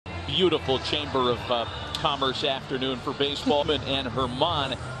beautiful Chamber of Commerce afternoon for baseball. And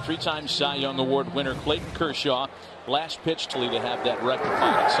Herman, three-time Cy Young Award winner Clayton Kershaw. Last pitch to have that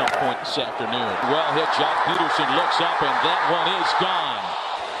rectified at some point this afternoon. Well hit. Jock Peterson looks up, and that one is gone.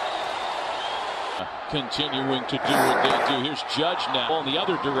 Continuing to do what they do. Here's Judge now in the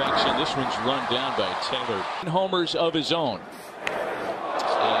other direction. This one's run down by Taylor. Homers of his own.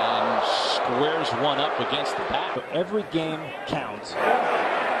 And squares one up against the back. So every game counts.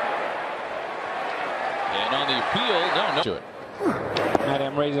 And on the appeal, no to it.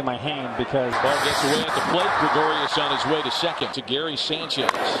 I'm raising my hand because ball gets away at the plate. Gregorius on his way to second to Gary Sanchez.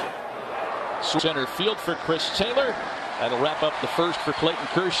 Center field for Chris Taylor. That'll wrap up the first for Clayton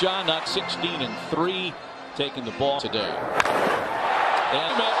Kershaw. Not 16-3, taking the ball today.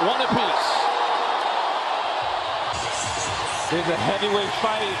 And at one apiece. There's a heavyweight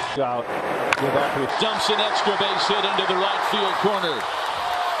fight. Out. Dumps an extra base hit into the right field corner.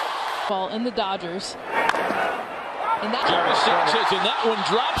 Ball in the Dodgers. And that Gary Sanchez, and that one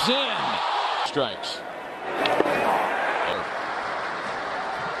drops in. Strikes.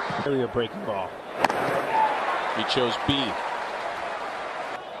 Area breaking ball. He chose B.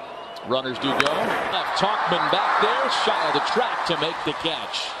 Runners do go. Left Talkman back there, shy of the track to make the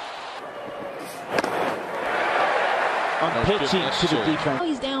catch. On pitching to the defense.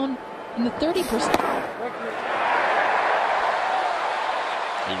 He's down in the 30%.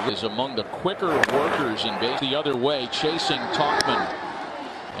 He is among the quicker workers in base the other way, chasing Talkman.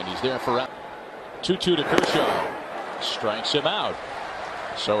 And he's there for out. 2-2 to Kershaw. Strikes him out.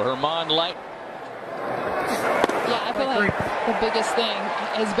 So Herman light. Yeah, I feel like the biggest thing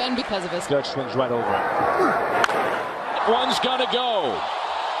has been because of his. Judge swings right over it. One's gonna go.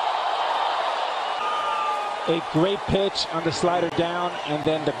 A great pitch on the slider down, and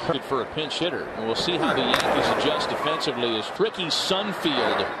then the for a pinch hitter. And we'll see how the Yankees adjust defensively as Ricky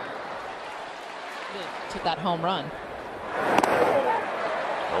Sunfield took that home run.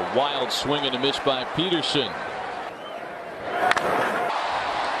 A wild swing and a miss by Peterson.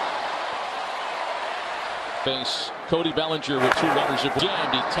 Base Cody Bellinger with two runners at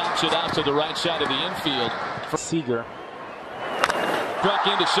jammed. He taps it out to the right side of the infield. Seager. Struck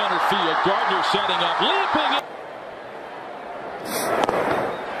into center field. Gardner setting up, leaping it.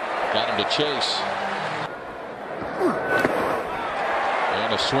 Got him to chase.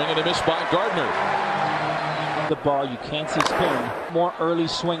 And a swing and a miss by Gardner. The ball, you can't see spin. More early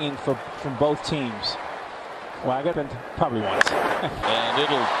swinging from both teams. Well, I got it probably once. And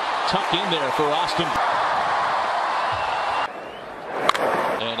it'll tuck in there for Austin.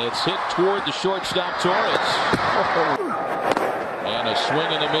 And it's hit toward the shortstop Torres. And a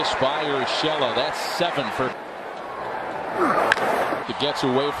swing and a miss by Urshela. That's 7 for. It gets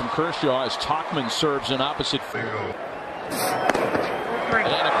away from Kershaw as Talkman serves an opposite field.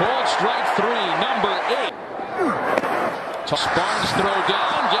 And a called strike 3, number 8. Sparks throw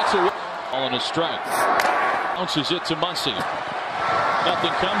down, gets away. All in a strike. Bounces it to Muncy.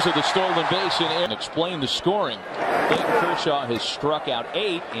 Nothing comes of the stolen base and explain the scoring. Clayton Kershaw has struck out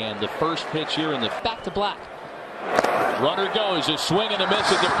 8, and the first pitch here in the back to black. Runner goes, a swing and a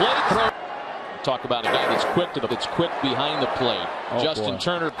miss at the plate. Throw. Talk about a guy that's quick behind the plate. Justin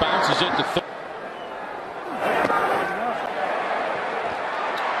Turner bounces it to third.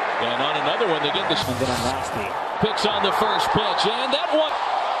 And on another one, they get this. And then a nasty. Picks on the first pitch, and that one.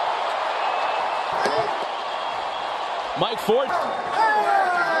 Mike Ford.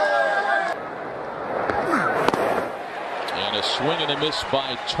 And a swing and a miss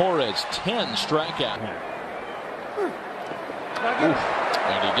by Torres. 10 strikeout.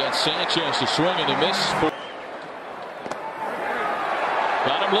 And he gets Sanchez to swing and a miss.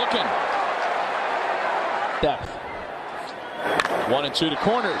 Got him looking. Depth. 1-2 to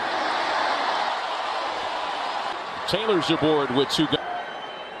corner. Taylor's aboard with 2 guys.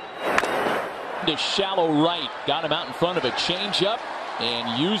 To shallow right. Got him out in front of a changeup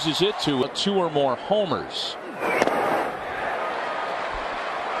and uses it to 2 or more homers.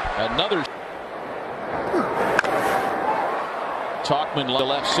 Another. Talkman to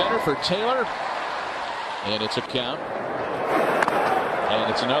left center for Taylor. And it's a count. And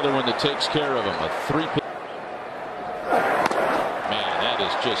it's another one that takes care of him. A 3 pitch. Man, that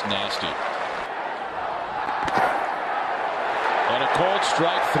is just nasty. And a cold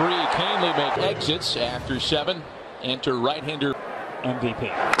strike 3. Canely make exits after 7. Enter right-hander MVP.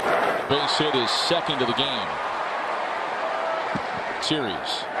 Base hit is second of the game.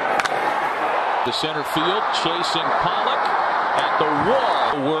 Series. The center field chasing Pollock at the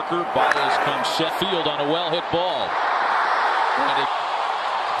wall. Worker Baez comes set field on a well-hit ball. And it.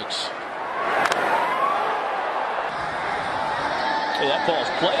 Hey, that that ball's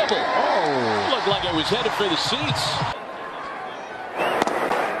playable. Oh, looked like it was headed for the seats.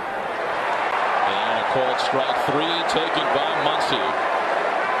 And a called strike 3 taken by Muncy.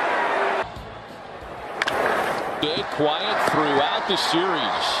 Stayed quiet throughout the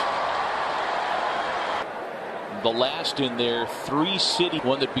series. The last in their 3-city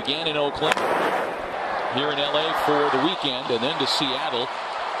one that began in Oakland, here in LA for the weekend, and then to Seattle.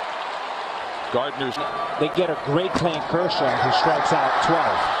 Gardner's. They get a great Clayton Kershaw who strikes out 12.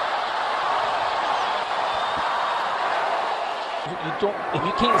 If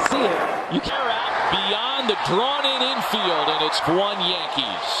you can't see it, you can't. Out beyond the drawn-in infield, and it's 1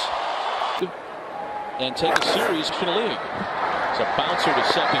 Yankees. And take a series in the league. It's a bouncer to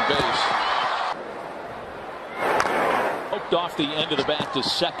second base. Poked off the end of the bat to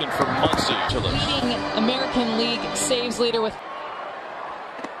second for Muncy. Leading American League saves leader with.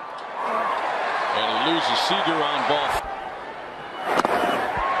 And he loses Seager on ball.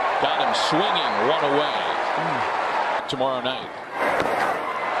 Got him swinging, 1 away. Tomorrow night.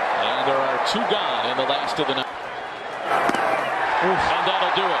 And there are 2 gone in the last of the night. And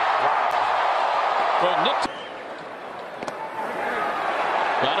that'll do it. Well, Nick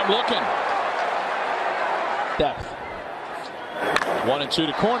got him looking. Depth. 1 and 2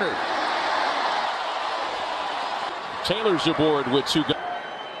 to corner. Taylor's aboard with 2 gone.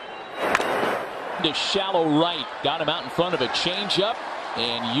 To shallow right, got him out in front of a changeup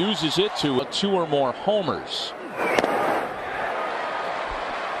and uses it to 2 or more homers.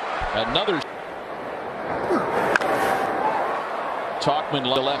 Another. Talkman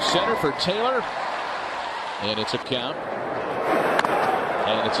left center for Taylor, and it's a count.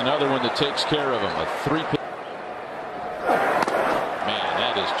 And it's another one that takes care of him. A 3 pitch. Man,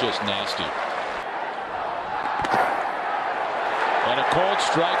 that is just nasty. And a cold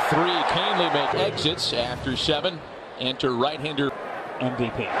strike 3. Canely make exits after 7. Enter right-hander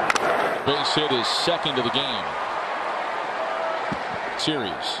MVP. Base hit is second of the game.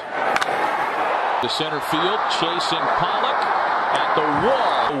 Series. To center field, chasing Pollock at the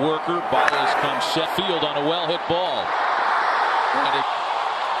wall. Worker Baez comes set field on a well-hit ball. And it.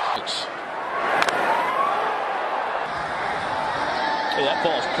 Hey, that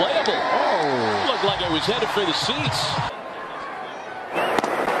ball's playable. Oh, looked like it was headed for the seats.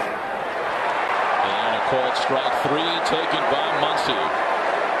 And a called strike 3 taken by Muncy.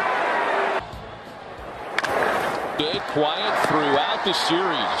 Stayed quiet throughout the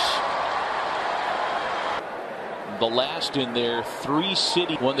series. The last in their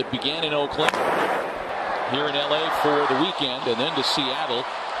 3-city one that began in Oakland, here in LA for the weekend, and then to Seattle.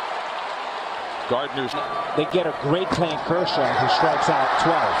 Gardner's. They get a great Clayton Kershaw who strikes out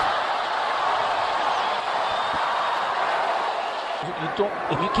 12.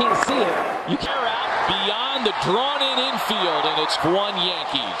 If you can't see it, you can't. Out beyond the drawn-in infield, and it's 1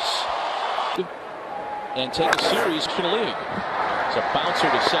 Yankees. And take a series in the league. It's a bouncer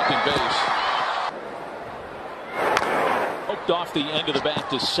to second base. Poked off the end of the bat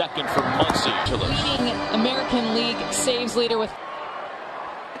to second for Muncy. Leading American League saves leader with.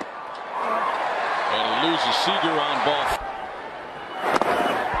 And he loses Seager on ball.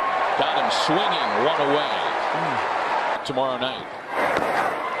 Got him swinging, 1 away. Tomorrow night.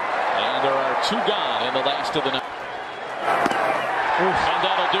 And there are 2 gone in the last of the night. And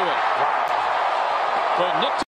that'll do it. Well, Nick